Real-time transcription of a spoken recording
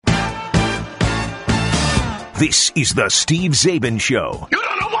This is the Steve Zabin Show. You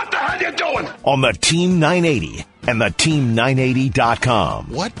don't know what the hell you're doing. On the Team 980 and the Team980.com.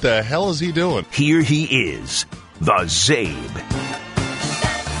 What the hell is he doing? Here he is, the Zabe.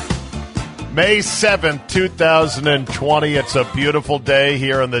 May 7th, 2020. It's a beautiful day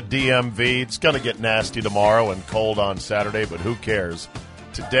here in the DMV. It's going to get nasty tomorrow and cold on Saturday, but who cares?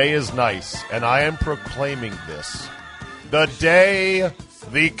 Today is nice, and I am proclaiming this. The day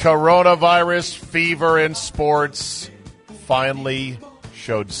the coronavirus fever in sports finally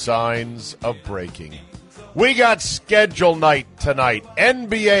showed signs of breaking. We got schedule night tonight.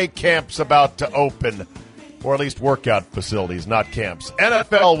 NBA camps about to open, or at least workout facilities, not camps.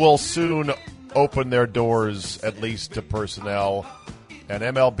 NFL will soon open their doors, at least to personnel. And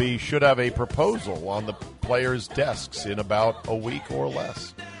MLB should have a proposal on the players' desks in about a week or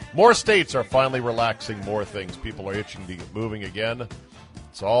less. More states are finally relaxing more things. People are itching to get moving again.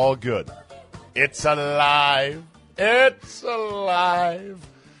 It's all good. It's alive. It's alive.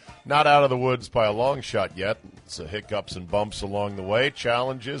 Not out of the woods by a long shot yet. It's hiccups and bumps along the way,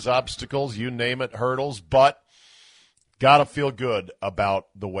 challenges, obstacles, you name it, hurdles, but got to feel good about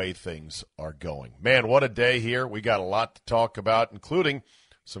the way things are going. Man, what a day here. We got a lot to talk about, including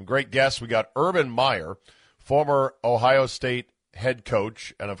some great guests. We got Urban Meyer, former Ohio State head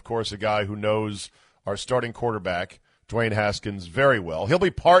coach, and, of course, a guy who knows our starting quarterback, Dwayne Haskins, very well. He'll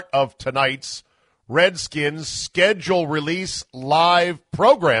be part of tonight's Redskins schedule release live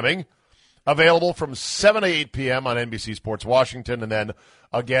programming, available from 7 to 8 p.m. on NBC Sports Washington, and then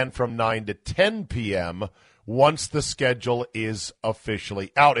again from 9 to 10 p.m. once the schedule is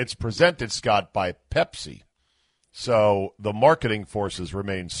officially out. It's presented, Scott, by Pepsi. So the marketing forces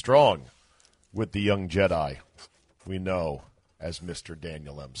remain strong with the young Jedi we know as Mr.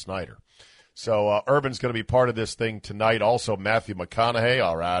 Daniel M. Snyder. So Urban's going to be part of this thing tonight. Also, Matthew McConaughey.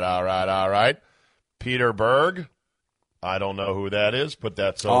 All right. Peter Berg. I don't know who that is, but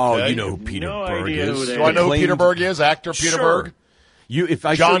that's okay. Oh, you know who Peter Berg is. Do I know who Peter Berg is? Actor Peter Berg? If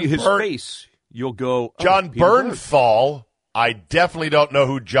I show you his face, you'll go, John Bernthal. I definitely don't know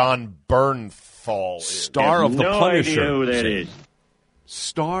who John Bernthal is. Star of the Punisher. Idea who that is.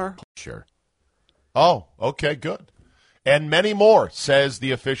 Star? Sure. Oh, okay, good. And many more, says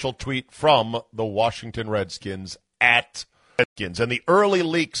the official tweet from the Washington Redskins at Redskins. And the early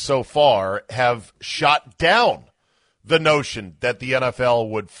leaks so far have shot down the notion that the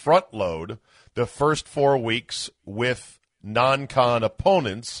NFL would front load the first 4 weeks with non-con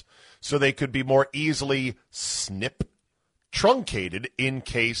opponents so they could be more easily truncated in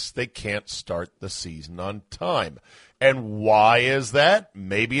case they can't start the season on time. And why is that?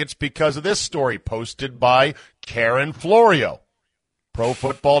 Maybe it's because of this story posted by Karen Florio,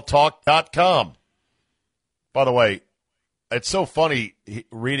 ProFootballTalk.com. By the way, it's so funny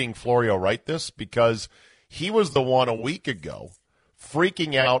reading Florio write this because he was the one a week ago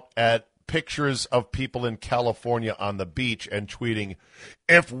freaking out at pictures of people in California on the beach and tweeting,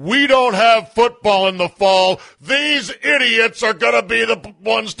 if we don't have football in the fall, these idiots are going to be the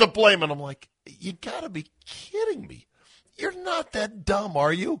ones to blame. And I'm like, you got to be kidding me. You're not that dumb,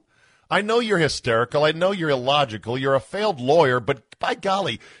 are you? I know you're hysterical. I know you're illogical. You're a failed lawyer, but by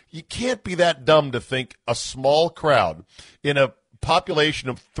golly, you can't be that dumb to think a small crowd in a population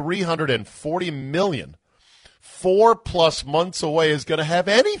of 340 million 4+ months away is going to have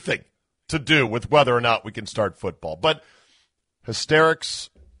anything to do with whether or not we can start football. But hysterics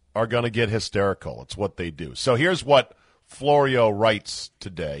are going to get hysterical. It's what they do. So here's what Florio writes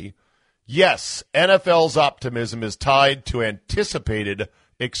today. Yes, NFL's optimism is tied to anticipated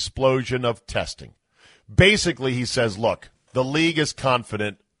explosion of testing. Basically, he says, look, the league is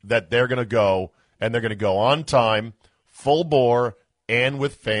confident that they're going to go, and they're going to go on time, full bore, and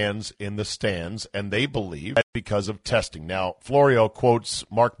with fans in the stands, and they believe that because of testing. Now, Florio quotes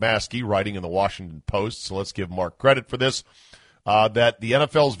Mark Maskey, writing in the Washington Post, so let's give Mark credit for this, that the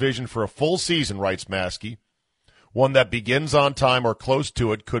NFL's vision for a full season, writes Maskey, one that begins on time or close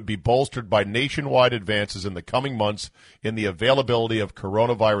to it, could be bolstered by nationwide advances in the coming months in the availability of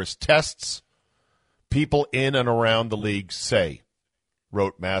coronavirus tests. People in and around the league say,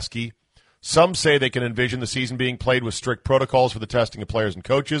 wrote Maskey. Some say they can envision the season being played with strict protocols for the testing of players and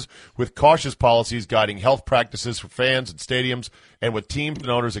coaches, with cautious policies guiding health practices for fans and stadiums, and with teams and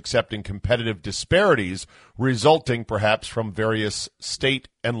owners accepting competitive disparities resulting perhaps from various state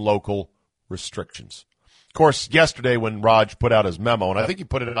and local restrictions. Of course, yesterday when Raj put out his memo, and I think he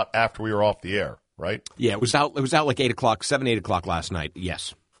put it out after we were off the air, right? Yeah, it was out like 8 o'clock, 8 o'clock last night,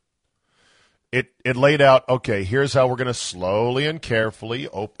 yes. It laid out, okay, here's how we're going to slowly and carefully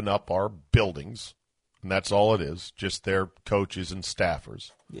open up our buildings. And that's all it is, just their coaches and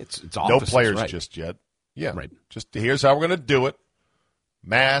staffers. It's no offices, players right. just yet. Yeah. Right. Just here's how we're going to do it.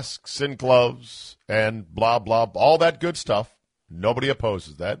 Masks and gloves and blah, blah, all that good stuff. Nobody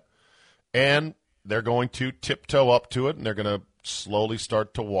opposes that. And they're going to tiptoe up to it, and they're going to slowly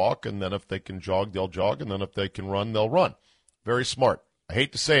start to walk, and then if they can jog, they'll jog, and then if they can run, they'll run. Very smart. I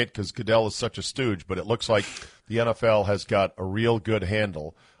hate to say it because Goodell is such a stooge, but it looks like the NFL has got a real good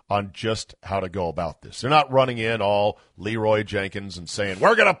handle on just how to go about this. They're not running in all Leroy Jenkins and saying,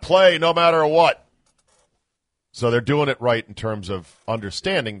 we're going to play no matter what. So they're doing it right in terms of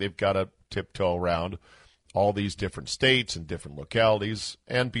understanding they've got to tiptoe around all these different states and different localities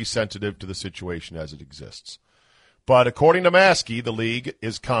and be sensitive to the situation as it exists. But according to Maskey, the league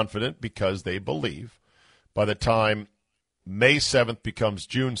is confident because they believe by the time May 7th becomes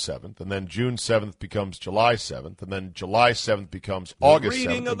June 7th, and then June 7th becomes July 7th, and then July 7th becomes August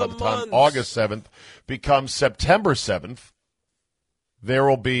 7th, and by the time August 7th becomes September 7th, there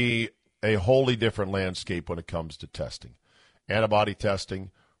will be a wholly different landscape when it comes to testing. Antibody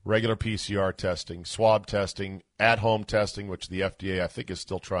testing, regular PCR testing, swab testing, at-home testing, which the FDA, I think, is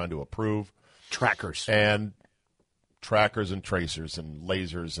still trying to approve. Trackers. And trackers and tracers and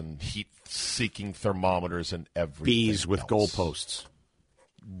lasers and heat-seeking thermometers and everything Bees with else. goalposts.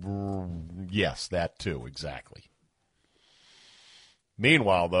 Yes, that too, exactly.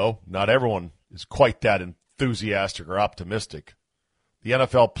 Meanwhile, though, not everyone is quite that enthusiastic or optimistic. The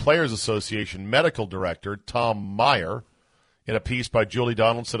NFL Players Association medical director, Tom Meyer, in a piece by Julie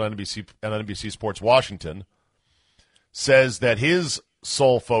Donaldson on NBC Sports Washington, says that his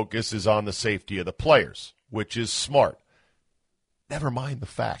sole focus is on the safety of the players, which is smart. Never mind the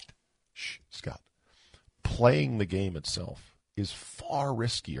fact, Scott, playing the game itself is far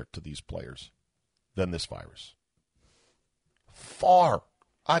riskier to these players than this virus. Far,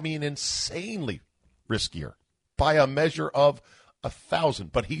 insanely riskier by a measure of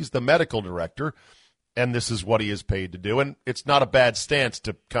 1,000. But he's the medical director, and this is what he is paid to do. And it's not a bad stance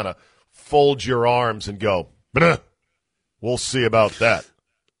to kind of fold your arms and go, we'll see about that.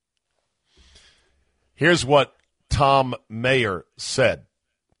 Here's what Tom Mayer said.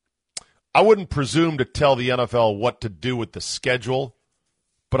 I wouldn't presume to tell the NFL what to do with the schedule,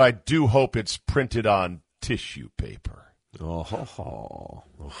 but I do hope it's printed on tissue paper. Oh,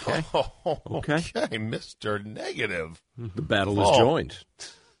 okay. Okay, Mr. Negative. The battle is joined.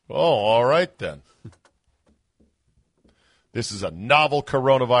 Oh, all right then. This is a novel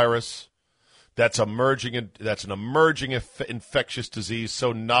coronavirus that's emerging. That's an emerging infectious disease.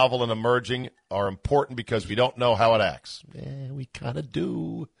 So novel and emerging are important because we don't know how it acts. We kind of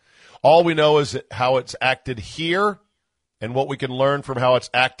do. All we know is how it's acted here and what we can learn from how it's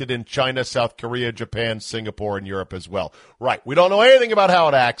acted in China, South Korea, Japan, Singapore, and Europe as well. Right. We don't know anything about how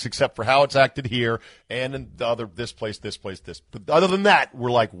it acts except for how it's acted here and in this place. But other than that,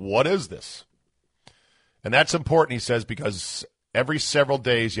 we're like, what is this? And that's important, he says, because every several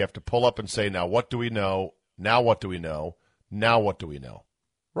days you have to pull up and say, now what do we know? Now what do we know? Now what do we know?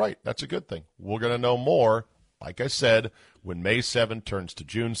 Right. That's a good thing. We're going to know more, like I said, when May 7 turns to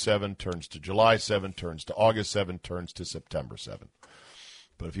June 7, turns to July 7, turns to August 7, turns to September 7.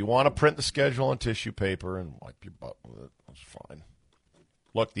 But if you want to print the schedule on tissue paper and wipe your butt with it, that's fine.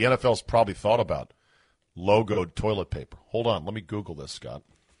 Look, the NFL's probably thought about logoed toilet paper. Hold on. Let me Google this, Scott.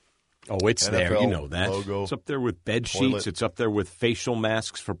 Oh, it's NFL there. You know that. Logo, it's up there with bed toilet. sheets. It's up there with facial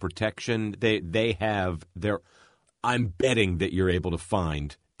masks for protection. They have their. I'm betting that you're able to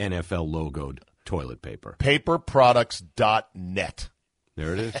find NFL logoed toilet paper. Paperproducts.net.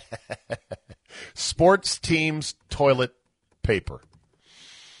 There it is. Sports teams toilet paper.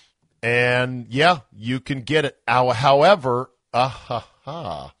 And, yeah, you can get it. However,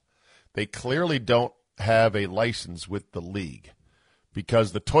 they clearly don't have a license with the league.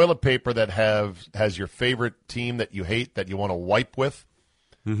 Because the toilet paper that has your favorite team that you hate, that you want to wipe with,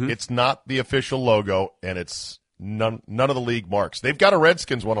 it's not the official logo, and it's none of the league marks. They've got a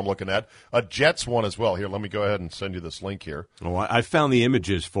Redskins one I'm looking at, a Jets one as well. Here, let me go ahead and send you this link here. Oh, I found the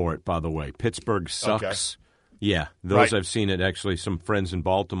images for it, by the way. Pittsburgh sucks. Okay. Yeah, those right. I've seen it, actually, some friends in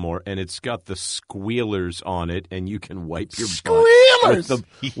Baltimore, and it's got the squealers on it, and you can wipe your butt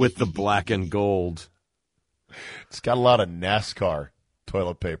with the black and gold. It's got a lot of NASCAR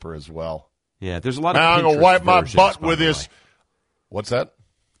toilet paper as well. Yeah, there's a lot of I'm going to wipe my butt with this. What's that?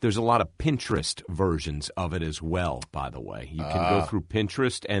 There's a lot of Pinterest versions of it as well, by the way. You can go through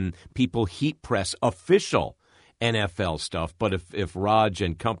Pinterest, and people heat press official NFL stuff. But if Raj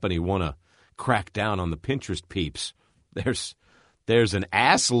and company want to crack down on the Pinterest peeps, there's an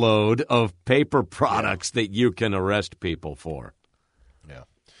ass load of paper products that you can arrest people for. Yeah.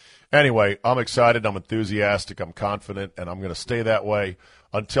 Anyway, I'm excited, I'm enthusiastic, I'm confident, and I'm going to stay that way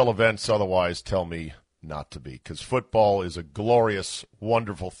until events otherwise tell me not to be, because football is a glorious,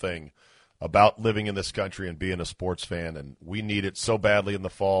 wonderful thing about living in this country and being a sports fan, and we need it so badly in the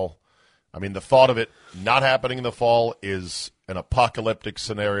fall. I mean, the thought of it not happening in the fall is an apocalyptic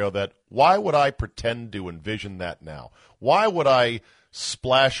scenario that why would I pretend to envision that now? Why would I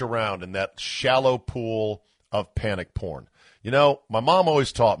splash around in that shallow pool of panic porn? You know, my mom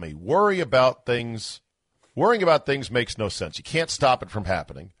always taught me, worrying about things makes no sense. You can't stop it from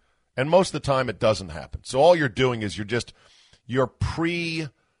happening. And most of the time it doesn't happen. So all you're doing is you're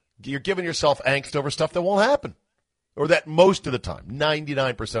giving yourself angst over stuff that won't happen. Or that most of the time,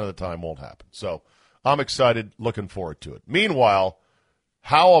 99% of the time won't happen. So I'm excited, looking forward to it. Meanwhile,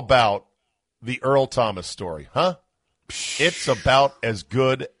 how about the Earl Thomas story, huh? It's about as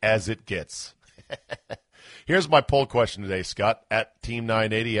good as it gets. Here's my poll question today, Scott, at Team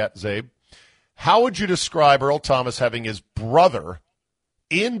 980, at Czabe. How would you describe Earl Thomas having his brother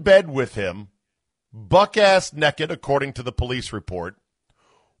in bed with him, buck-ass naked, according to the police report,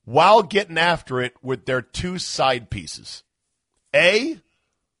 while getting after it with their two side pieces? A,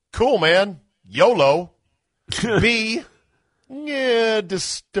 cool, man, YOLO. B,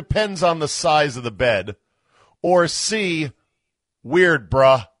 depends on the size of the bed. Or C, weird,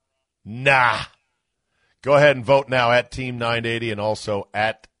 bruh, nah. Go ahead and vote now at Team 980 and also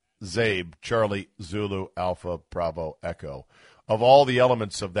at Czabe, Charlie, Zulu, Alpha, Bravo, Echo. Of all the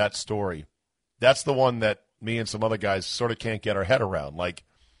elements of that story, that's the one that me and some other guys sort of can't get our head around. Like,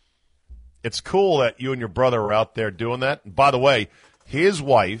 it's cool that you and your brother are out there doing that. And by the way, his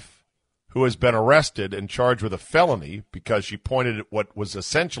wife, who has been arrested and charged with a felony because she pointed at what was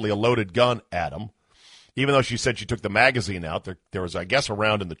essentially a loaded gun at him, even though she said she took the magazine out, there was, I guess, a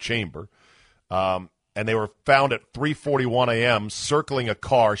round in the chamber. And they were found at 3:41 a.m. circling a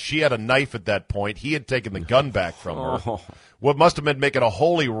car. She had a knife at that point. He had taken the gun back from her. What must have been making a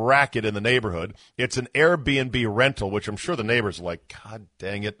holy racket in the neighborhood. It's an Airbnb rental, which I'm sure the neighbors are like, God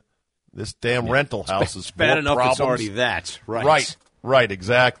dang it, this damn rental house is bad enough. problems. It's already that. Right,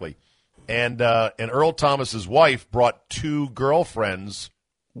 exactly. And Earl Thomas's wife brought two girlfriends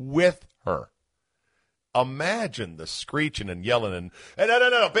with her. Imagine the screeching and yelling and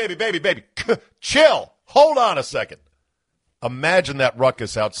no, baby, chill. Hold on a second. Imagine that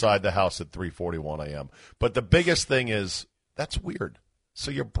ruckus outside the house at 3:41 a.m. But the biggest thing is, that's weird.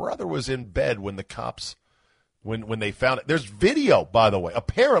 So your brother was in bed when the cops, when they found it. There's video, by the way.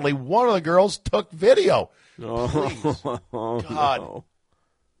 Apparently one of the girls took video. Please, God,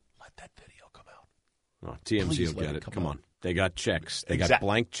 let that video come out. Oh, TMZ Please will get it. Come out. on. They got checks. They got Exactly.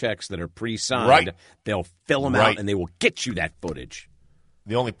 blank checks that are pre-signed. Right. They'll fill them out, and they will get you that footage.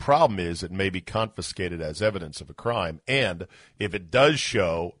 The only problem is it may be confiscated as evidence of a crime. And if it does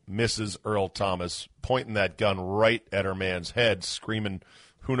show Mrs. Earl Thomas pointing that gun right at her man's head, screaming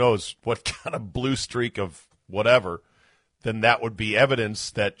who knows what kind of blue streak of whatever, then that would be evidence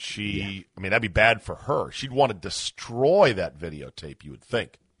that she – I mean, that'd be bad for her. She'd want to destroy that videotape, you would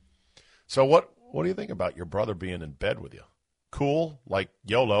think. So what do you think about your brother being in bed with you? Cool, like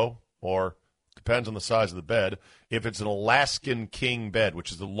YOLO, or depends on the size of the bed. If it's an Alaskan king bed,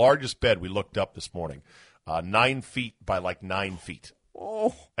 which is the largest bed we looked up this morning, 9 feet by like 9 feet.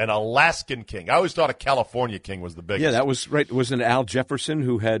 Oh, An Alaskan king. I always thought a California king was the biggest. yeah, that was right. Wasn't it Al Jefferson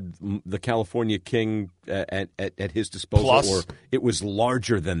who had the California king at his disposal? Plus, or it was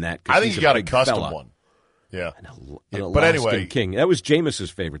larger than that? I think he's you got a big custom fella. one. Yeah. An But Alaskan anyway, king. That was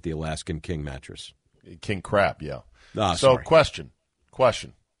Jameis's favorite, the Alaskan king mattress. King crap, yeah. Ah, So sorry. question.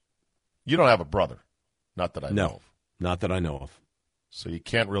 You don't have a brother. Not that I know No, of. not that I know of. So you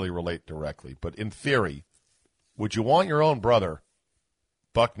can't really relate directly. But in theory, would you want your own brother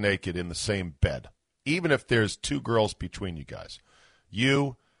buck naked in the same bed, even if there's two girls between you guys?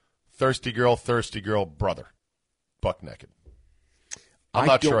 You, thirsty girl, brother, buck naked. I'm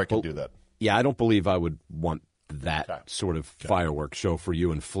not sure I can do that. Yeah, I don't believe I would want that sort of fireworks show for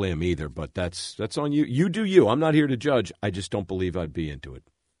you and Flim either, but that's on you. You do you. I'm not here to judge. I just don't believe I'd be into it.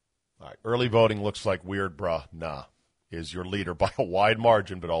 All right, early voting looks like weird, bruh. Nah, is your leader by a wide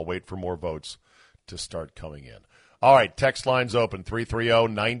margin, but I'll wait for more votes to start coming in. All right, text lines open,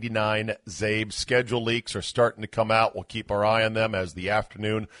 330-99-ZABE. Schedule leaks are starting to come out. We'll keep our eye on them as the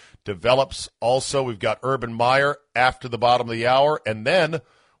afternoon develops. Also, we've got Urban Meyer after the bottom of the hour, and then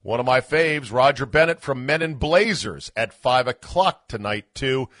one of my faves, Roger Bennett from Men in Blazers at 5 o'clock tonight,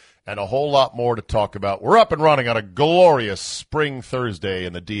 too, and a whole lot more to talk about. We're up and running on a glorious spring Thursday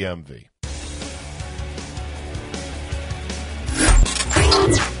in the DMV.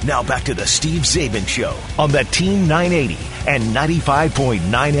 Now back to the Steve Czabe Show on the Team 980 and 95.9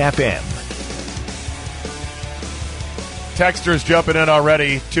 FM. Texters jumping in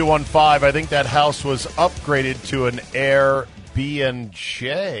already. 215. I think that house was upgraded to an Airbnb.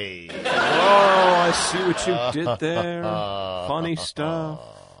 Oh, I see what you did there. Funny stuff.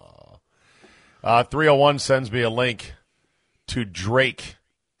 301 sends me a link to Drake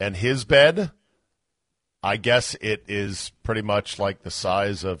and his bed. I guess it is pretty much like the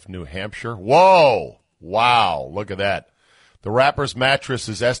size of New Hampshire. Whoa! Wow, look at that. The rapper's mattress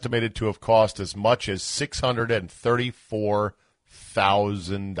is estimated to have cost as much as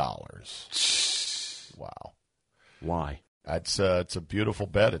 $634,000. Wow. Why? It's a beautiful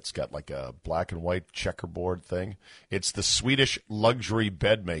bed. It's got like a black and white checkerboard thing. It's the Swedish luxury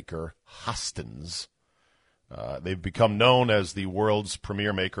bed maker Hastens. They've become known as the world's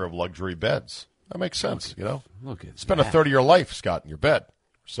premier maker of luxury beds. That makes sense, you know. Look at Spend a third of your life, Scott, in your bed.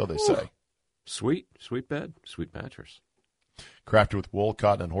 So they say. Sweet bed, sweet mattress. Crafted with wool,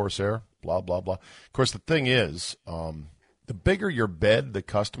 cotton, and horsehair, blah, blah, blah. Of course, the thing is, the bigger your bed, the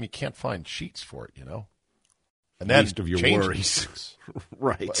custom, you can't find sheets for it, you know? And then Least of your change worries.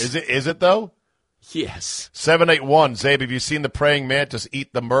 Right. Is it, though? Yes. 781, Zabe, have you seen the praying mantis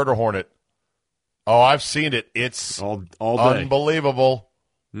eat the murder hornet? Oh, I've seen it. It's all day. Unbelievable.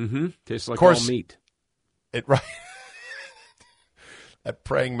 Mm-hmm. Tastes like course, all meat. Right. That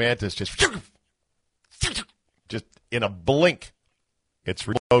praying mantis just in a blink. Its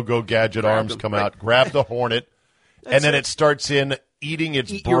go gadget arms come out, grab the hornet, and then it starts in eating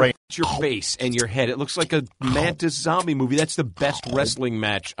its brain. Your face and your head. It looks like a mantis zombie movie. That's the best wrestling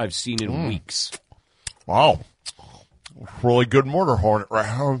match I've seen in weeks. Wow. Really good murder hornet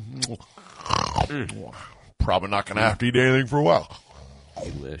right Probably not going to have to eat anything for a while.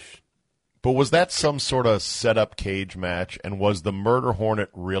 Delish. But was that some sort of set-up cage match, and was the murder hornet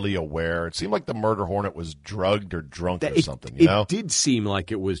really aware? It seemed like the murder hornet was drugged or drunk or something, you know? It did seem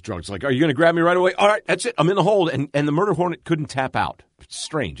like it was drugs. Like, are you going to grab me right away? All right, that's it. I'm in the hold. And the murder hornet couldn't tap out. It's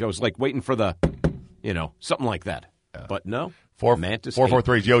strange. I was like waiting for the, something like that. Yeah. But no. Mantis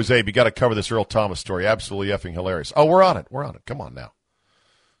 443's Yo Zabe, you got to cover this Earl Thomas story. Absolutely effing hilarious. Oh, we're on it. Come on now.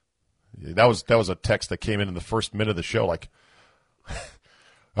 That was a text that came in the first minute of the show, like,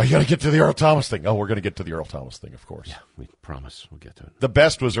 I got to get to the Earl Thomas thing. Oh, we're going to get to the Earl Thomas thing, of course. Yeah, we promise we'll get to it. The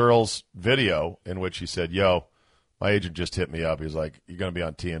best was Earl's video in which he said, yo, my agent just hit me up. He was like, you're going to be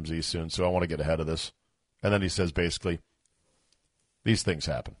on TMZ soon, so I want to get ahead of this. And then he says, basically, these things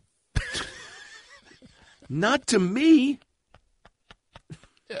happen. Not to me.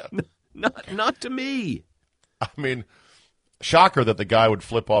 Yeah. Not to me. I mean, shocker that the guy would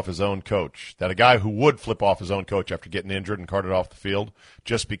flip off his own coach, that a guy who would flip off his own coach after getting injured and carted off the field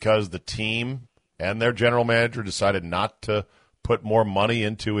just because the team and their general manager decided not to put more money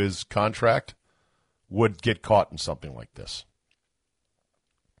into his contract would get caught in something like this.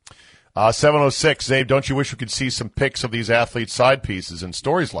 706, Zabe, don't you wish we could see some pics of these athletes' side pieces and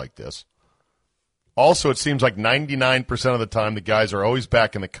stories like this? Also, it seems like 99% of the time the guys are always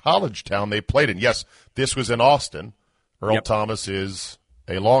back in the college town they played in. Yes, this was in Austin. Earl Thomas is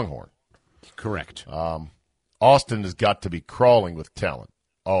a Longhorn. Correct. Austin has got to be crawling with talent.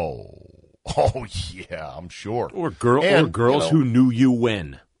 Oh, yeah, I'm sure. Or girls who knew you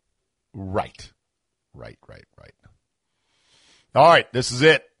when. Right. All right, this is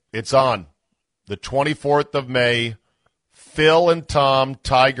it. It's on. The 24th of May, Phil and Tom,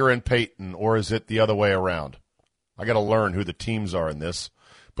 Tiger and Peyton, or is it the other way around? I got to learn who the teams are in this.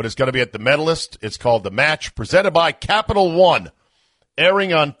 But it's going to be at the Medalist. It's called The Match, presented by Capital One,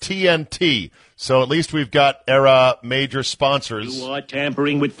 airing on TNT. So at least we've got our major sponsors. You are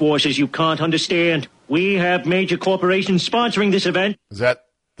tampering with forces you can't understand. We have major corporations sponsoring this event. Is that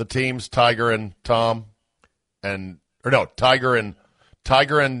the teams, Tiger and Tom? Tiger and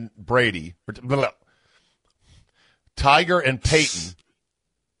Brady. Tiger and Peyton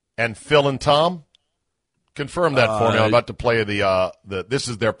and Phil and Tom? Confirm that for me. I'm about to play this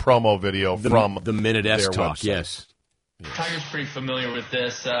is their promo video from the Minute S Talk, website. yes. Tiger's pretty familiar with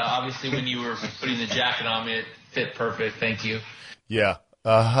this. Obviously, when you were putting the jacket on me, it fit perfect. Thank you. Yeah.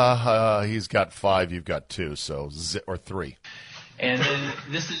 He's got 5, you've got 2, or 3. And then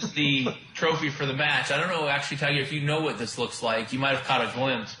this is the trophy for the match. I don't know, actually, Tiger, if you know what this looks like. You might have caught a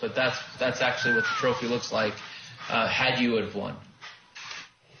glimpse, but that's actually what the trophy looks like had you have won.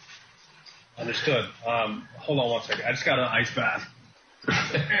 Understood. Hold on one second. I just got an ice bath.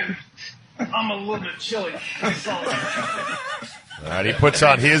 And I'm a little bit chilly. All right, he puts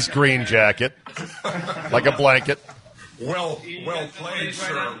on his green jacket like a blanket. Well played,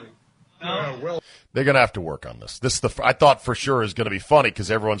 sir. They're going to have to work on this. I thought for sure is going to be funny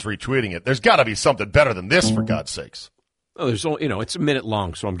because everyone's retweeting it. There's got to be something better than this, for God's sakes. Oh, there's only, it's a minute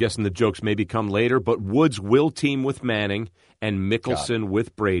long, so I'm guessing the jokes maybe come later. But Woods will team with Manning and Mickelson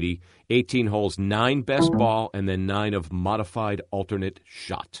with Brady. 18 holes, 9 best ball, and then 9 of modified alternate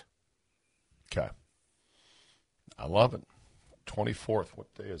shot. Okay. I love it. 24th.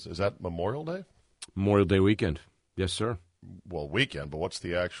 What day is that Memorial Day? Memorial Day weekend. Yes, sir. Well, weekend, but what's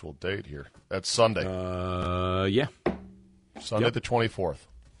the actual date here? That's Sunday. Yeah. Sunday the 24th.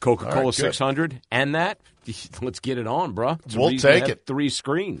 Coca-Cola right, 600 and that. Let's get it on, bro. We'll take it. 3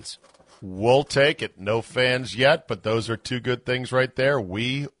 screens. We'll take it. No fans yet, but those are 2 good things right there.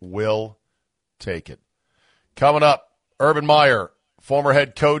 We will take it. Coming up, Urban Meyer, former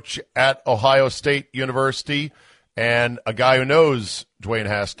head coach at Ohio State University, and a guy who knows Dwayne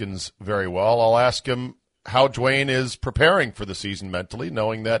Haskins very well. I'll ask him how Dwayne is preparing for the season mentally,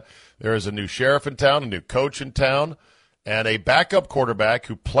 knowing that there is a new sheriff in town, a new coach in town, and a backup quarterback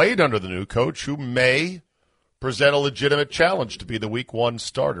who played under the new coach who may present a legitimate challenge to be the Week 1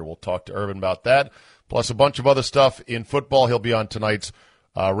 starter. We'll talk to Urban about that, plus a bunch of other stuff in football. He'll be on tonight's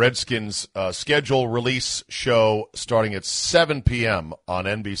Redskins schedule release show starting at 7 p.m. on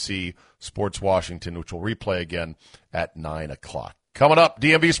NBC Sports Washington, which will replay again at 9 o'clock. Coming up,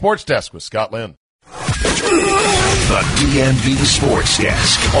 DMV Sports Desk with Scott Lynn. The DMV Sports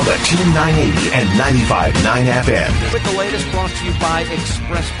Desk on the Team 980 and 95.9 FM. With the latest brought to you by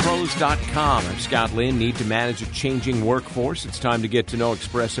ExpressPros.com. I'm Scott Lynn. Need to manage a changing workforce? It's time to get to know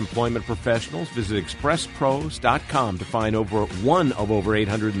Express Employment Professionals. Visit ExpressPros.com to find one of over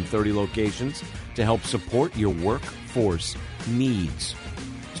 830 locations to help support your workforce needs.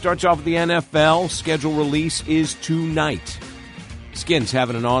 Starts off with the NFL. Schedule release is tonight. Skins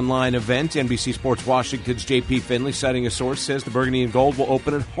having an online event. NBC Sports Washington's J.P. Finley, citing a source, says the Burgundy and Gold will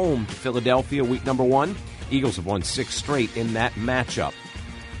open at home to Philadelphia week number 1. Eagles have won 6 straight in that matchup.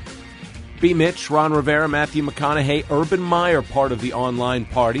 B. Mitch, Ron Rivera, Matthew McConaughey, Urban Meyer part of the online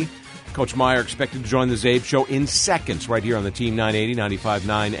party. Coach Meyer expected to join the Czabe Show in seconds right here on the Team 980,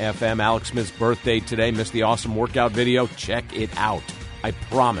 95.9 FM. Alex Smith's birthday today. Missed the awesome workout video? Check it out. I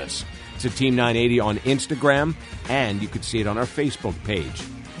promise. It's at Team 980 on Instagram, and you can see it on our Facebook page.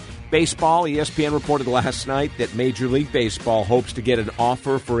 Baseball, ESPN reported last night that Major League Baseball hopes to get an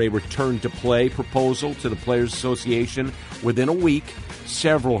offer for a return-to-play proposal to the Players Association within a week.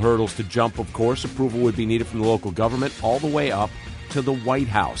 Several hurdles to jump, of course. Approval would be needed from the local government all the way up to the White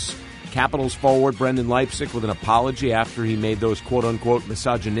House. Capitals forward Brendan Leipzig with an apology after he made those quote-unquote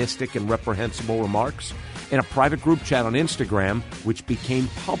misogynistic and reprehensible remarks in a private group chat on Instagram, which became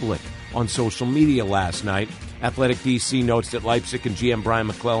public on social media last night. Athletic DC notes that Leipzig and GM Brian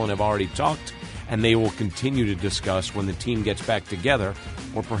McClellan have already talked, and they will continue to discuss when the team gets back together,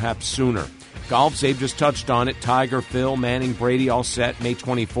 or perhaps sooner. Golf, Czabe just touched on it. Tiger, Phil, Manning, Brady all set. May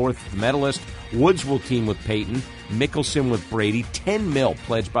 24th, the medalist. Woods will team with Peyton. Mickelson with Brady. $10 million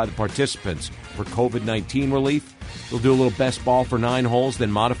pledged by the participants for COVID-19 relief. They'll do a little best ball for 9 holes,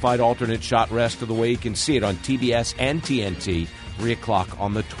 then modified alternate shot rest of the way. You can see it on TBS and TNT, 3 o'clock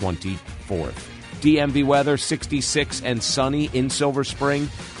on the 24th. DMV weather, 66 and sunny in Silver Spring.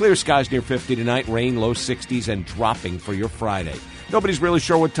 Clear skies near 50 tonight, rain low 60s, and dropping for your Friday. Nobody's really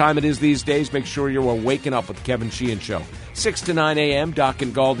sure what time it is these days. Make sure you're waking up with the Kevin Sheehan Show. 6 to 9 a.m., Doc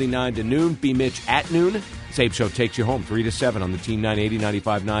and Galdi 9 to noon, B. Mitch at noon. Czabe Show takes you home 3 to 7 on the Team 980,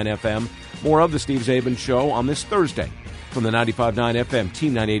 95.9 FM. More of the Steve Zabin Show on this Thursday from the 95.9 FM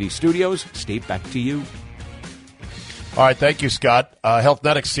Team 980 studios. Steve, back to you. All right, thank you, Scott.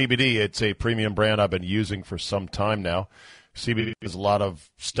 Healthnetics CBD, it's a premium brand I've been using for some time now. CBD, there's a lot of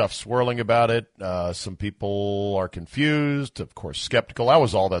stuff swirling about it. Some people are confused, of course, skeptical. I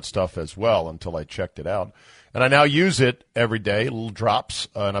was all that stuff as well until I checked it out. And I now use it every day, little drops,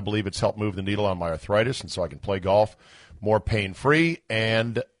 and I believe it's helped move the needle on my arthritis, and so I can play golf more pain-free,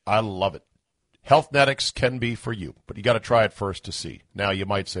 and I love it. Healthnetics can be for you, but you got to try it first to see. Now, you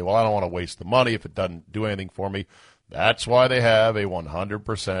might say, well, I don't want to waste the money if it doesn't do anything for me. That's why they have a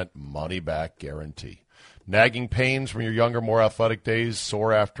 100% money-back guarantee. Nagging pains from your younger, more athletic days,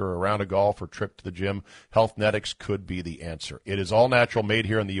 sore after a round of golf or trip to the gym, Healthnetics could be the answer. It is all natural, made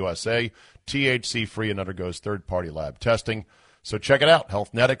here in the USA, THC-free, and undergoes third-party lab testing. So check it out,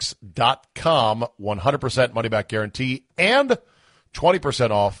 healthnetics.com, 100% money-back guarantee, and 20%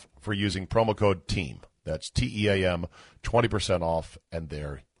 off for using promo code TEAM. That's TEAM, 20% off, and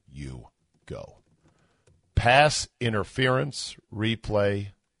there you go. Pass interference replay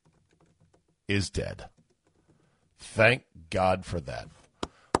is dead. Thank God for that.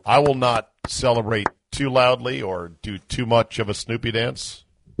 I will not celebrate too loudly or do too much of a Snoopy dance.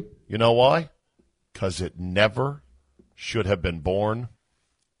 You know why? Because it never should have been born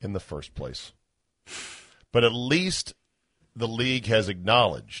in the first place. But at least the league has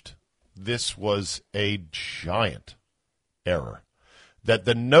acknowledged this was a giant error. That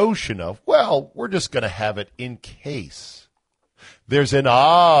the notion of, well, we're just going to have it in case there's an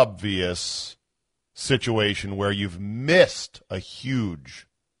obvious situation where you've missed a huge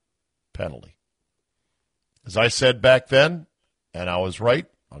penalty. As I said back then, and I was right,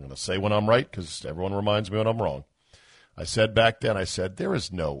 I'm going to say when I'm right because everyone reminds me when I'm wrong. I said back then, there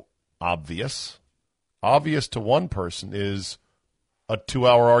is no obvious. Obvious to one person is a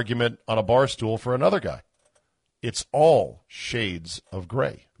 2-hour argument on a bar stool for another guy. It's all shades of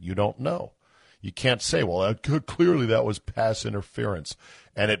gray. You don't know. You can't say, well, clearly that was pass interference.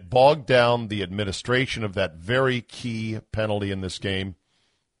 And it bogged down the administration of that very key penalty in this game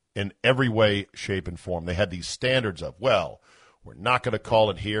in every way, shape, and form. They had these standards of, well, we're not going to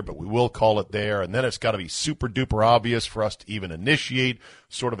call it here, but we will call it there. And then it's got to be super duper obvious for us to even initiate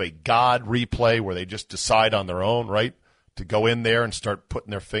sort of a God replay where they just decide on their own, right, to go in there and start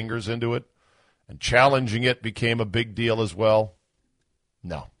putting their fingers into it. And challenging it became a big deal as well.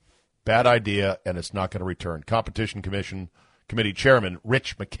 No. Bad idea, and it's not going to return. Competition Committee Chairman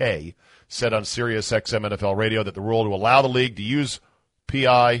Rich McKay said on Sirius XM NFL Radio that the rule to allow the league to use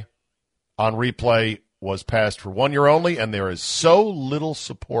PI on replay was passed for 1 year only, and there is so little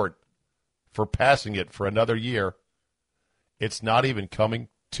support for passing it for another year, it's not even coming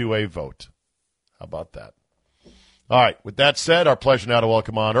to a vote. How about that? All right, with that said, our pleasure now to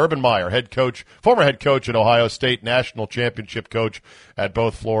welcome on Urban Meyer, former head coach at Ohio State, national championship coach at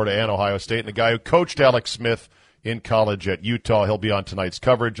both Florida and Ohio State, and the guy who coached Alex Smith in college at Utah. He'll be on tonight's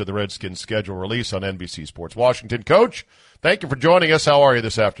coverage of the Redskins' schedule release on NBC Sports Washington. Coach, thank you for joining us. How are you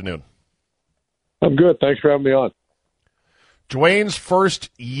this afternoon? I'm good. Thanks for having me on. Dwayne's first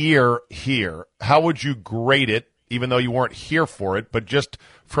year here, how would you grade it, even though you weren't here for it, but just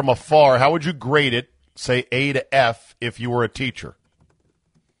from afar, how would you grade it? Say A to F if you were a teacher.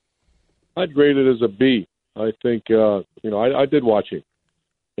 I'd grade it as a B. I think, I did watch him.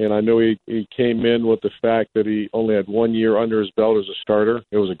 And I know he came in with the fact that he only had 1 year under his belt as a starter.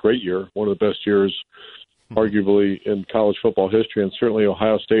 It was a great year, one of the best years, arguably, in college football history and certainly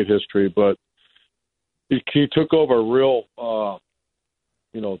Ohio State history. But he took over a real,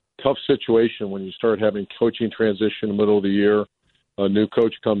 tough situation when you start having coaching transition in the middle of the year. A new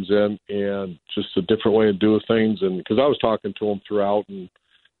coach comes in and just a different way of doing things. And because I was talking to him throughout, and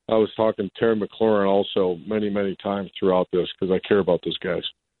I was talking to Terry McLaurin also many, many times throughout this because I care about those guys.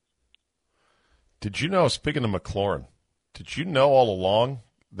 Did you know, speaking of McLaurin, did you know all along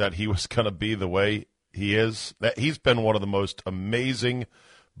that he was going to be the way he is? That he's been one of the most amazing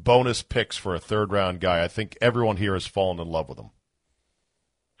bonus picks for a third-round guy. I think everyone here has fallen in love with him.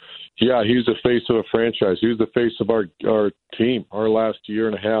 Yeah, he's the face of a franchise. He was the face of our team, our last year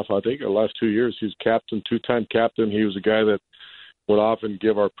and a half. I think our last 2 years, he's captain, two-time captain. He was a guy that would often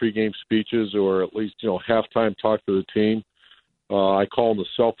give our pregame speeches or at least, halftime talk to the team. I call him the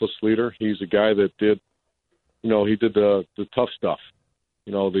selfless leader. He's a guy that did, he did the tough stuff.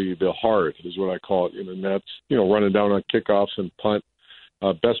 The hard is what I call it. And that's, running down on kickoffs and punt.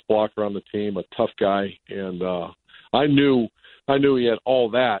 Best blocker on the team, a tough guy. And I knew he had all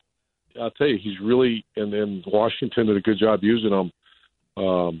that. I'll tell you, he's really, and Washington did a good job using him.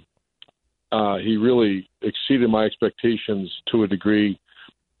 He really exceeded my expectations to a degree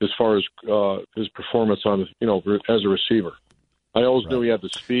as far as his performance on, as a receiver. I always knew he had the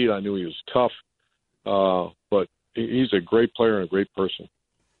speed. I knew he was tough, but he's a great player and a great person.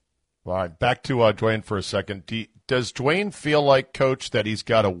 All right, back to Dwayne for a second. Does Dwayne feel like, Coach, that he's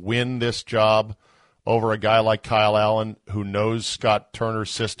got to win this job over a guy like Kyle Allen who knows Scott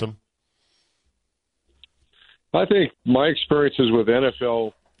Turner's system? I think my experiences with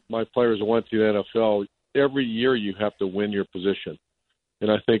NFL, my players who went to the NFL, every year you have to win your position.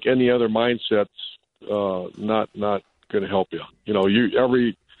 And I think any other mindset's not going to help you.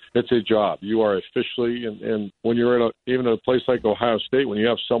 It's a job. You are officially, and when you're even at a place like Ohio State, when you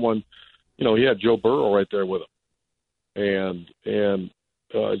have someone, he had Joe Burrow right there with him. And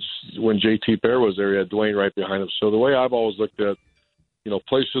when J.T. Bear was there, he had Dwayne right behind him. So the way I've always looked at,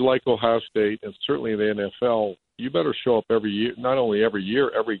 places like Ohio State and certainly the NFL, you better show up every year, not only every year,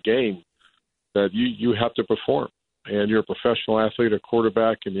 every game, that you have to perform. And you're a professional athlete, a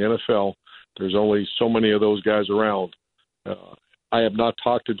quarterback in the NFL. There's only so many of those guys around. I have not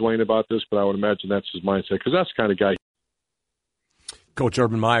talked to Dwayne about this, but I would imagine that's his mindset because that's the kind of guy. Coach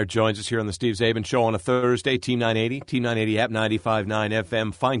Urban Meyer joins us here on the Steve Zabin Show on a Thursday, Team 980, Team 980 app, 95.9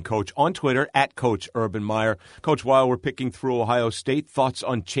 FM. Find Coach on Twitter, at Coach Urban Meyer. Coach, while we're picking through Ohio State, thoughts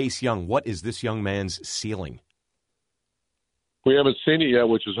on Chase Young. What is this young man's ceiling? We haven't seen it yet,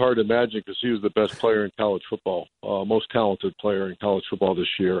 which is hard to imagine because he was the best player in college football, most talented player in college football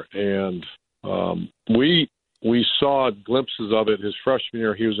this year. And we saw glimpses of it his freshman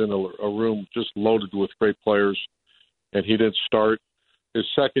year. He was in a room just loaded with great players, and he didn't start. His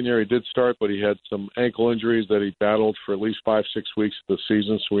second year he did start, but he had some ankle injuries that he battled for at least 5-6 weeks of the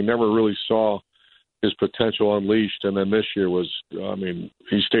season, so we never really saw his potential unleashed. And then this year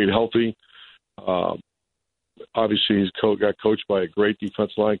he stayed healthy. Obviously, he's got coached by a great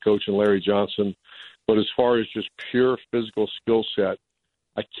defensive line coach in Larry Johnson. But as far as just pure physical skill set,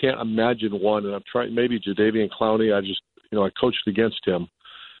 I can't imagine one. And I'm trying, maybe Jadeveon Clowney. I coached against him,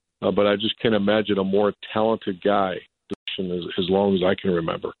 but I just can't imagine a more talented guy as long as I can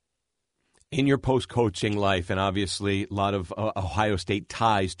remember. In your post-coaching life, and obviously a lot of Ohio State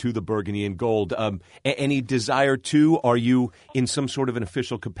ties to the Burgundy and Gold, any desire to, are you in some sort of an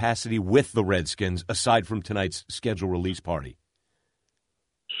official capacity with the Redskins, aside from tonight's schedule release party?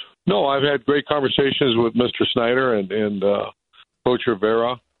 No, I've had great conversations with Mr. Snyder and Coach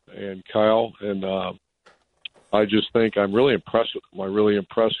Rivera and Kyle, and I just think I'm really impressed with them. I'm really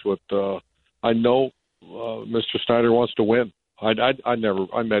impressed with I know Mr. Snyder wants to win. I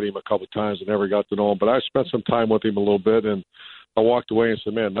met him a couple of times and never got to know him, but I spent some time with him a little bit, and I walked away and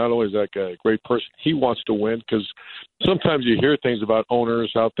said, man, not only is that guy a great person, he wants to win, because sometimes you hear things about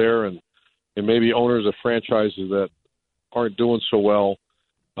owners out there and maybe owners of franchises that aren't doing so well.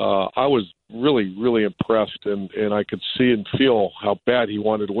 I was really, really impressed, and I could see and feel how bad he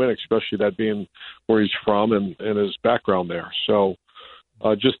wanted to win, especially that being where he's from and his background there. So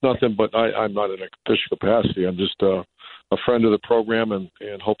just nothing, but I'm not in an official capacity. I'm just a friend of the program and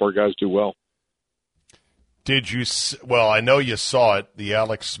hope our guys do well. Did you? Well, I know you saw it, the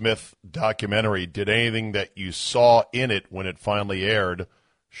Alex Smith documentary. Did anything that you saw in it when it finally aired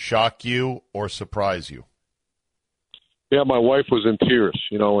shock you or surprise you? Yeah, my wife was in tears,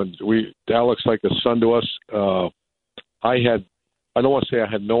 and Alex like a son to us. I don't want to say I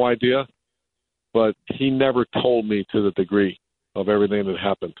had no idea, but he never told me to the degree of everything that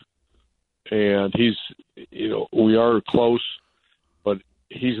happened. And he's, we are close, but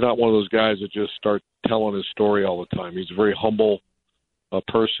he's not one of those guys that just start telling his story all the time. He's a very humble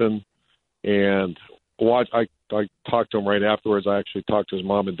person. And I talked to him right afterwards. I actually talked to his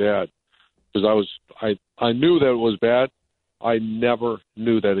mom and dad because I knew that it was bad. I never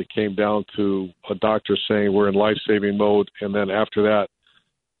knew that it came down to a doctor saying we're in life-saving mode, and then after that,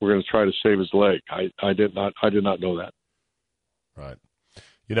 we're going to try to save his leg. I did not know that. Right.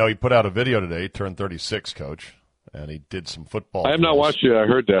 He put out a video today. He turned 36, Coach, and he did some football. I have not watched it. I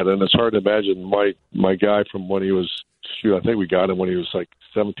heard that, and it's hard to imagine my guy from when he was, I think we got him when he was like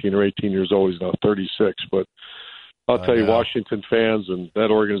 17 or 18 years old. He's now 36. But I'll tell you, Washington fans and that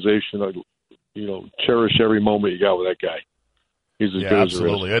organization, cherish every moment you got with that guy. He's as good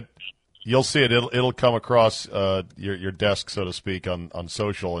absolutely. as there is. You'll see it. It'll come across your desk, so to speak, on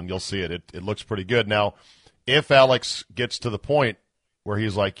social, and you'll see it. It looks pretty good. Now, if Alex gets to the point where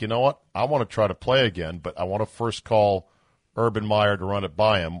he's like, you know what, I want to try to play again, but I want to first call Urban Meyer to run it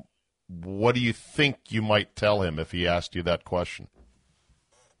by him, what do you think you might tell him if he asked you that question?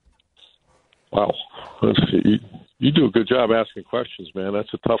 Wow. You do a good job asking questions, man.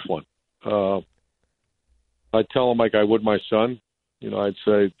 That's a tough one. I'd tell him like I would my son. I'd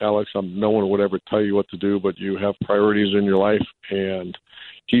say, Alex, no one would ever tell you what to do, but you have priorities in your life. And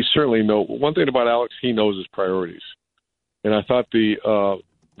he certainly knows. One thing about Alex, he knows his priorities. And I thought the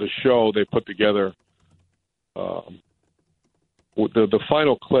show they put together, the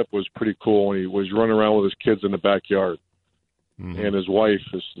final clip was pretty cool when he was running around with his kids in the backyard. Mm-hmm. And his wife,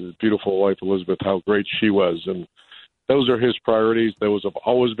 his beautiful wife, Elizabeth, how great she was. And those are his priorities. Those have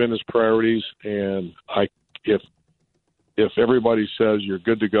always been his priorities. And if everybody says you're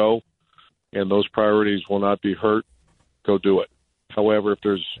good to go and those priorities will not be hurt, go do it. However,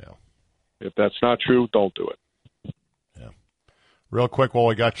 if that's not true, don't do it. Yeah. Real quick, while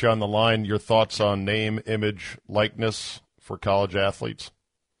we got you on the line, your thoughts on name, image, likeness for college athletes?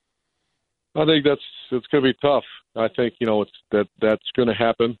 I think it's going to be tough. I think that's going to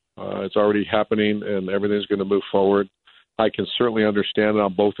happen. It's already happening, and everything's going to move forward. I can certainly understand it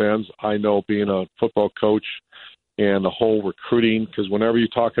on both ends. I know being a football coach and the whole recruiting, because whenever you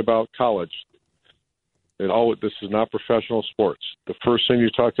talk about college, this is not professional sports. The first thing you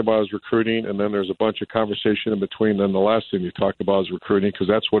talk about is recruiting, and then there's a bunch of conversation in between. Then the last thing you talk about is recruiting, because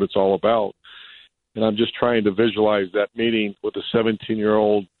that's what it's all about. And I'm just trying to visualize that meeting with a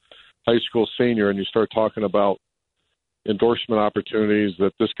 17-year-old high school senior, and you start talking about endorsement opportunities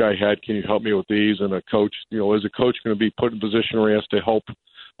that this guy had. Can you help me with these? And a coach, is a coach going to be put in a position where he has to help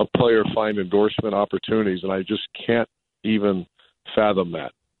a player find endorsement opportunities? And I just can't even fathom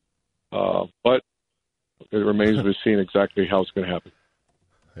that. But it remains to be seen exactly how it's going to happen.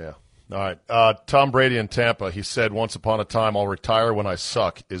 Yeah. All right. Tom Brady in Tampa, he said, once upon a time, I'll retire when I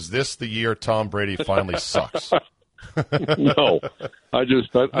suck. Is this the year Tom Brady finally sucks? No. I'm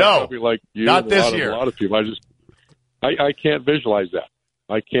probably like you not and this year. A lot of people. I can't visualize that.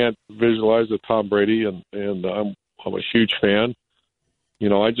 I can't visualize that Tom Brady, and I'm a huge fan. You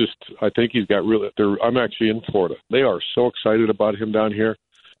know, I think he's got really. I'm actually in Florida. They are so excited about him down here,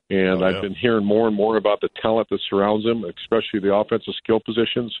 and I've been hearing more and more about the talent that surrounds him, especially the offensive skill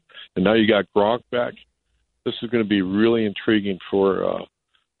positions. And now you got Gronk back. This is going to be really intriguing for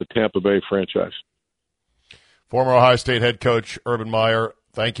the Tampa Bay franchise. Former Ohio State head coach Urban Meyer,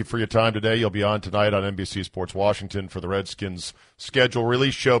 thank you for your time today. You'll be on tonight on NBC Sports Washington for the Redskins schedule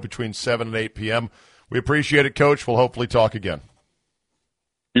release show between 7 and 8 p.m. We appreciate it, Coach. We'll hopefully talk again.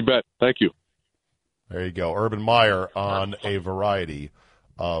 You bet. Thank you. There you go. Urban Meyer on a variety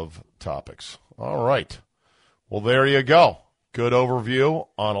of topics. All right. Well, there you go. Good overview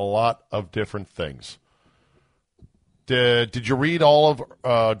on a lot of different things. Did you read all of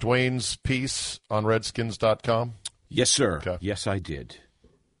Dwayne's piece on Redskins.com? Yes, sir. Okay. Yes, I did.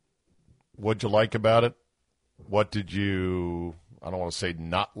 What'd you like about it? What did you, I don't want to say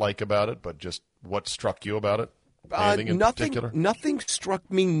not like about it, but just what struck you about it? Anything in particular? Nothing struck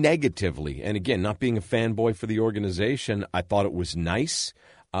me negatively. And again, not being a fanboy for the organization, I thought it was nice.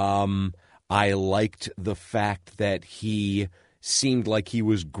 I liked the fact that he seemed like he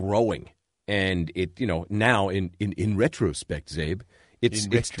was growing. And it, now in retrospect, Zabe,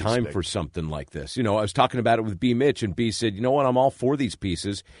 it's time for something like this. I was talking about it with B. Mitch, and B said, you know what, I'm all for these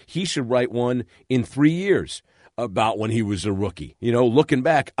pieces. He should write one in 3 years about when he was a rookie. Looking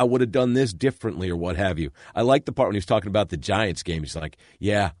back, I would have done this differently or what have you. I like the part when he was talking about the Giants game. He's like,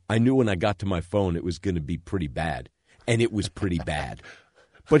 yeah, I knew when I got to my phone it was going to be pretty bad. And it was pretty bad.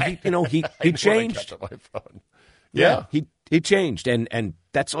 But, he changed. Yeah. He changed, and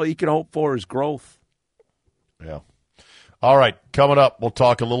that's all you can hope for is growth. Yeah. All right, coming up, we'll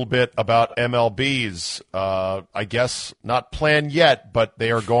talk a little bit about MLB's, I guess, not planned yet, but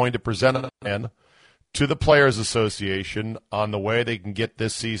they are going to present a plan to the Players Association on the way they can get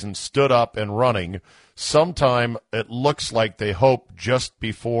this season stood up and running sometime, it looks like they hope, just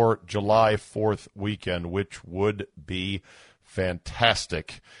before July 4th weekend, which would be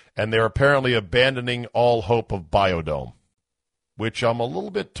fantastic. And they're apparently abandoning all hope of Biodome, which I'm a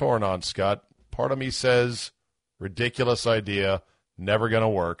little bit torn on, Scott. Part of me says, ridiculous idea, never going to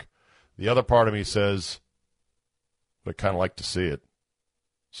work. The other part of me says, I'd kind of like to see it,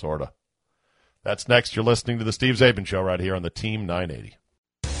 sort of. That's next. You're listening to the Steve Zabin Show right here on the Team 980.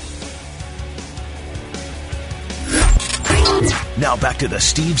 Now back to the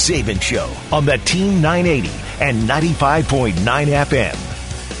Steve Zabin Show on the Team 980 and 95.9 FM.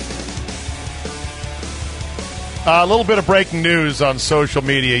 A little bit of breaking news on social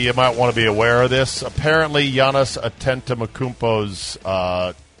media. You might want to be aware of this. Apparently, Giannis Antetokounmpo's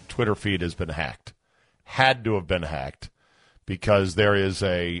Twitter feed has been hacked. Had to have been hacked because there is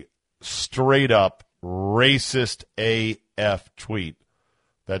a straight-up racist AF tweet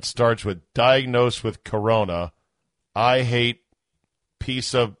that starts with, diagnosed with corona, I hate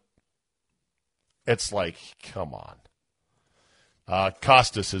piece of... It's like, come on.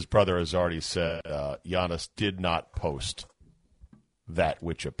 Costas, his brother, has already said Giannis did not post that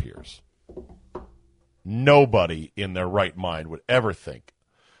which appears. Nobody in their right mind would ever think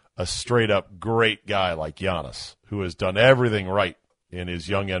a straight-up great guy like Giannis, who has done everything right in his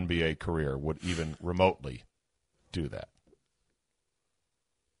young NBA career, would even remotely do that.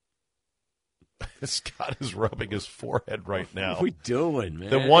 Scott is rubbing his forehead right now. What are we doing, man?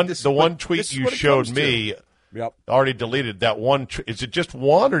 The one tweet you showed me... Yep. Already deleted that one. Is it just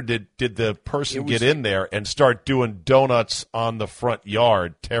one, or did the person get in there and start doing donuts on the front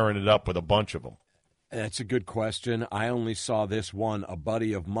yard, tearing it up with a bunch of them? That's a good question. I only saw this one. A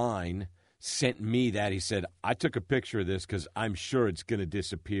buddy of mine sent me that. He said, I took a picture of this because I'm sure it's going to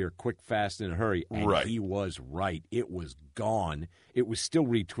disappear quick, fast, in a hurry. And right. He was right. It was gone. It was still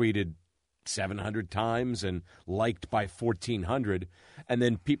retweeted 700 times and liked by 1,400. And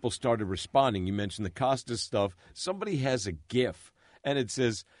then people started responding. You mentioned the Costas stuff. Somebody has a GIF, and it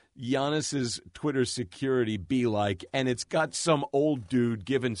says, Giannis's Twitter security be like, and it's got some old dude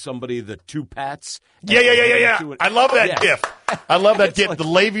giving somebody the two pats. Yeah. I love that GIF. I love that GIF. Like,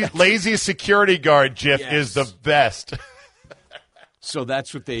 the lazy security guard GIF is the best. So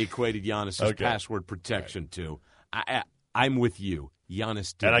that's what they equated Giannis's password protection to. I'm with you.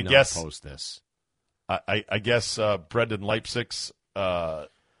 Giannis did not post this. I guess Brendan Leipzig's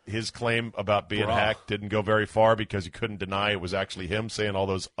his claim about being hacked didn't go very far because he couldn't deny it was actually him saying all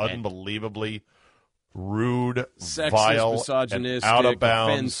those unbelievably rude, sexist, vile, misogynistic, and out of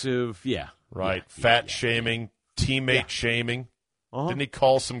bounds, offensive, right, fat shaming, teammate shaming. Didn't he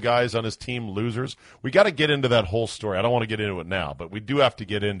call some guys on his team losers? We got to get into that whole story. I don't want to get into it now, but we do have to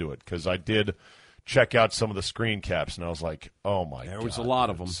get into it because I did check out some of the screen caps, and I was like, oh, my God. There was a lot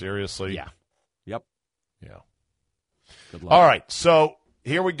of them. Seriously? Yeah. Yep. Yeah. Good luck. All right, so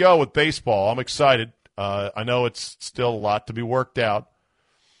here we go with baseball. I'm excited. I know it's still a lot to be worked out.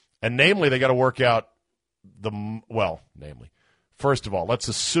 And namely, they got to work out first of all, let's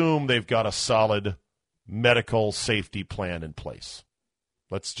assume they've got a solid medical safety plan in place.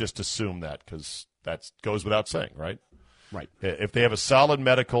 Let's just assume that because that goes without saying, right? Right. If they have a solid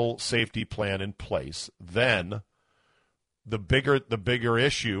medical safety plan in place, then the bigger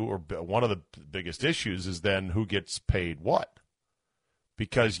issue, or one of the biggest issues, is then who gets paid what.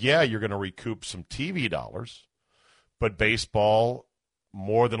 Because, you're going to recoup some TV dollars, but baseball,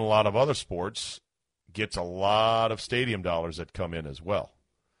 more than a lot of other sports, gets a lot of stadium dollars that come in as well.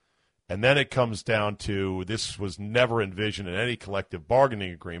 And then it comes down to, this was never envisioned in any collective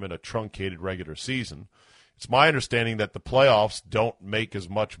bargaining agreement, a truncated regular season. It's my understanding that the playoffs don't make as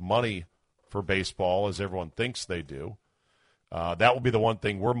much money for baseball as everyone thinks they do. That will be the one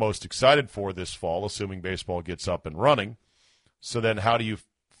thing we're most excited for this fall, assuming baseball gets up and running. So then how do you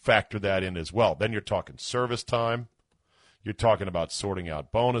factor that in as well? Then you're talking service time. You're talking about sorting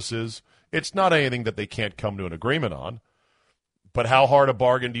out bonuses. It's not anything that they can't come to an agreement on. But how hard a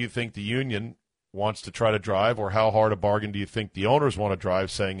bargain do you think the union wants to try to drive, or how hard a bargain do you think the owners want to drive,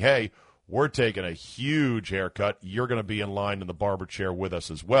 saying, hey, we're taking a huge haircut. You're going to be in line in the barber chair with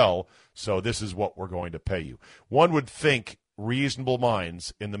us as well, so this is what we're going to pay you. One would think reasonable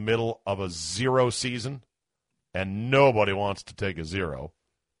minds in the middle of a zero season, and nobody wants to take a zero,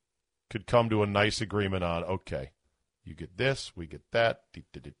 could come to a nice agreement on, okay, you get this, we get that,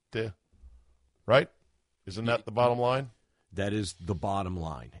 right? Isn't that the bottom line? That is the bottom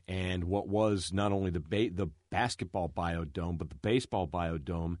line. And what was not only the basketball biodome, but the baseball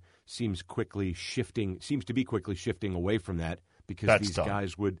biodome seems to be quickly shifting away from that because these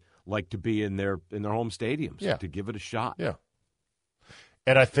guys would like to be in their home stadiums to give it a shot. Yeah.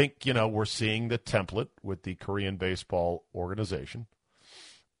 And I think, we're seeing the template with the Korean Baseball Organization.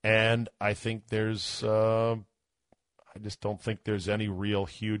 And I think I just don't think there's any real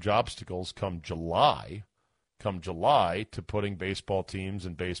huge obstacles come July to putting baseball teams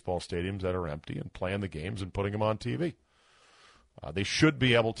in baseball stadiums that are empty and playing the games and putting them on TV. They should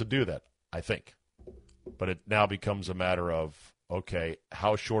be able to do that, I think. But it now becomes a matter of, okay,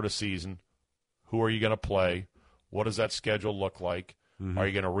 how short a season? Who are you going to play? What does that schedule look like? Mm-hmm. Are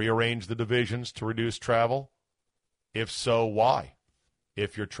you going to rearrange the divisions to reduce travel? If so, why?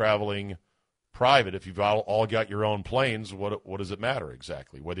 If you're traveling private, if you've all got your own planes, what does it matter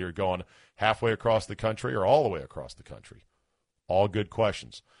exactly? Whether you're going halfway across the country or all the way across the country. All good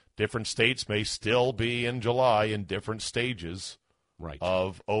questions. Different states may still be in July in different stages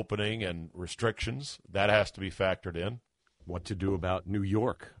of opening and restrictions. That has to be factored in. What to do about New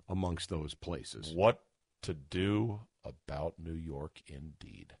York amongst those places. What to do about New York,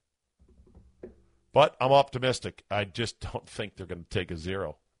 indeed. But I'm optimistic. I just don't think they're going to take a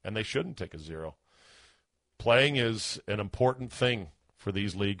zero. And they shouldn't take a zero. Playing is an important thing for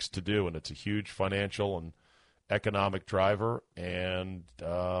these leagues to do, and it's a huge financial and economic driver. And,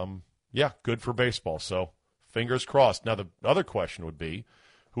 good for baseball. So fingers crossed. Now, the other question would be,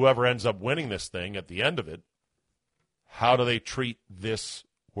 whoever ends up winning this thing at the end of it, how do they treat this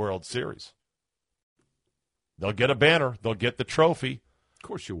World Series? They'll get a banner. They'll get the trophy. Of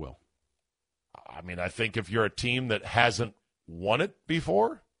course you will. I mean, I think if you're a team that hasn't won it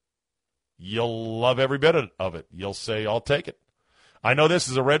before, you'll love every bit of it. You'll say, I'll take it. I know this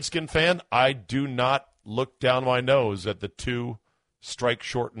as a Redskin fan. I do not look down my nose at the 2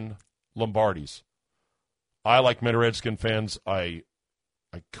 strike-shortened Lombardis. I, like many Redskin fans, I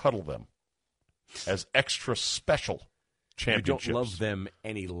cuddle them as extra special championships. You don't love them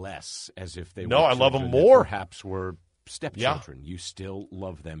any less, as if they were I love them more. Perhaps were stepchildren. You still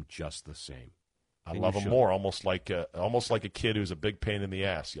love them just the same. I love them more, almost like a kid who's a big pain in the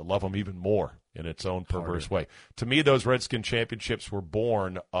ass. You love them even more in its own perverse way. To me, those Redskin championships were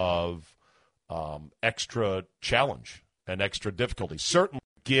born of extra challenge and extra difficulty. Certainly,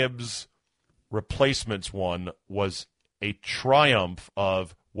 Gibbs' replacements one was a triumph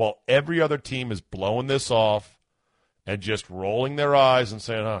of, while every other team is blowing this off and just rolling their eyes and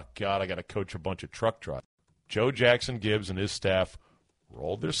saying, oh, God, I got to coach a bunch of truck drivers. Joe Jackson Gibbs and his staff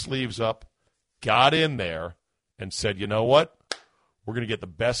rolled their sleeves up, got in there, and said, you know what? We're going to get the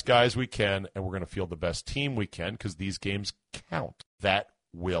best guys we can, and we're going to field the best team we can because these games count. That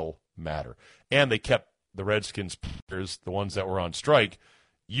will matter. And they kept the Redskins players, the ones that were on strike,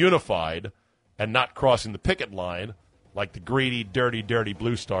 unified and not crossing the picket line like the greedy, dirty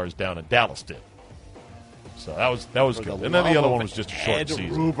Blue Stars down in Dallas did. So that was good. And then the other one was just a short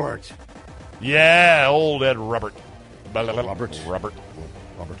season. Rupert. Yeah, old Ed Robert. Robert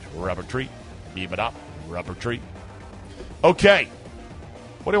Tree. Rubber tree. Okay.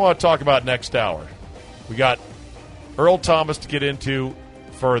 What do you want to talk about next hour? We got Earl Thomas to get into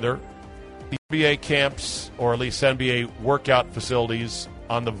further. The NBA camps, or at least NBA workout facilities,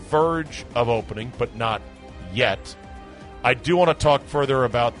 on the verge of opening, but not yet. I do want to talk further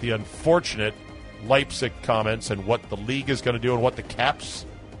about the unfortunate Leipzig comments and what the league is going to do and what the Caps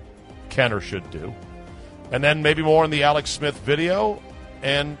can or should do. And then maybe more in the Alex Smith video.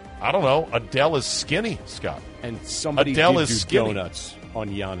 And, I don't know, Adele is skinny, Scott. And somebody Adele did is do skinny. Donuts on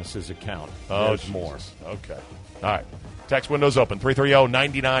Giannis's account. Oh, There's Jesus. more. Okay. All right. Text window's open.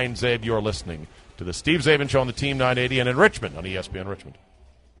 330-99-ZABE. You're listening to the Steve Zabin Show on the Team 980 and in Richmond on ESPN Richmond.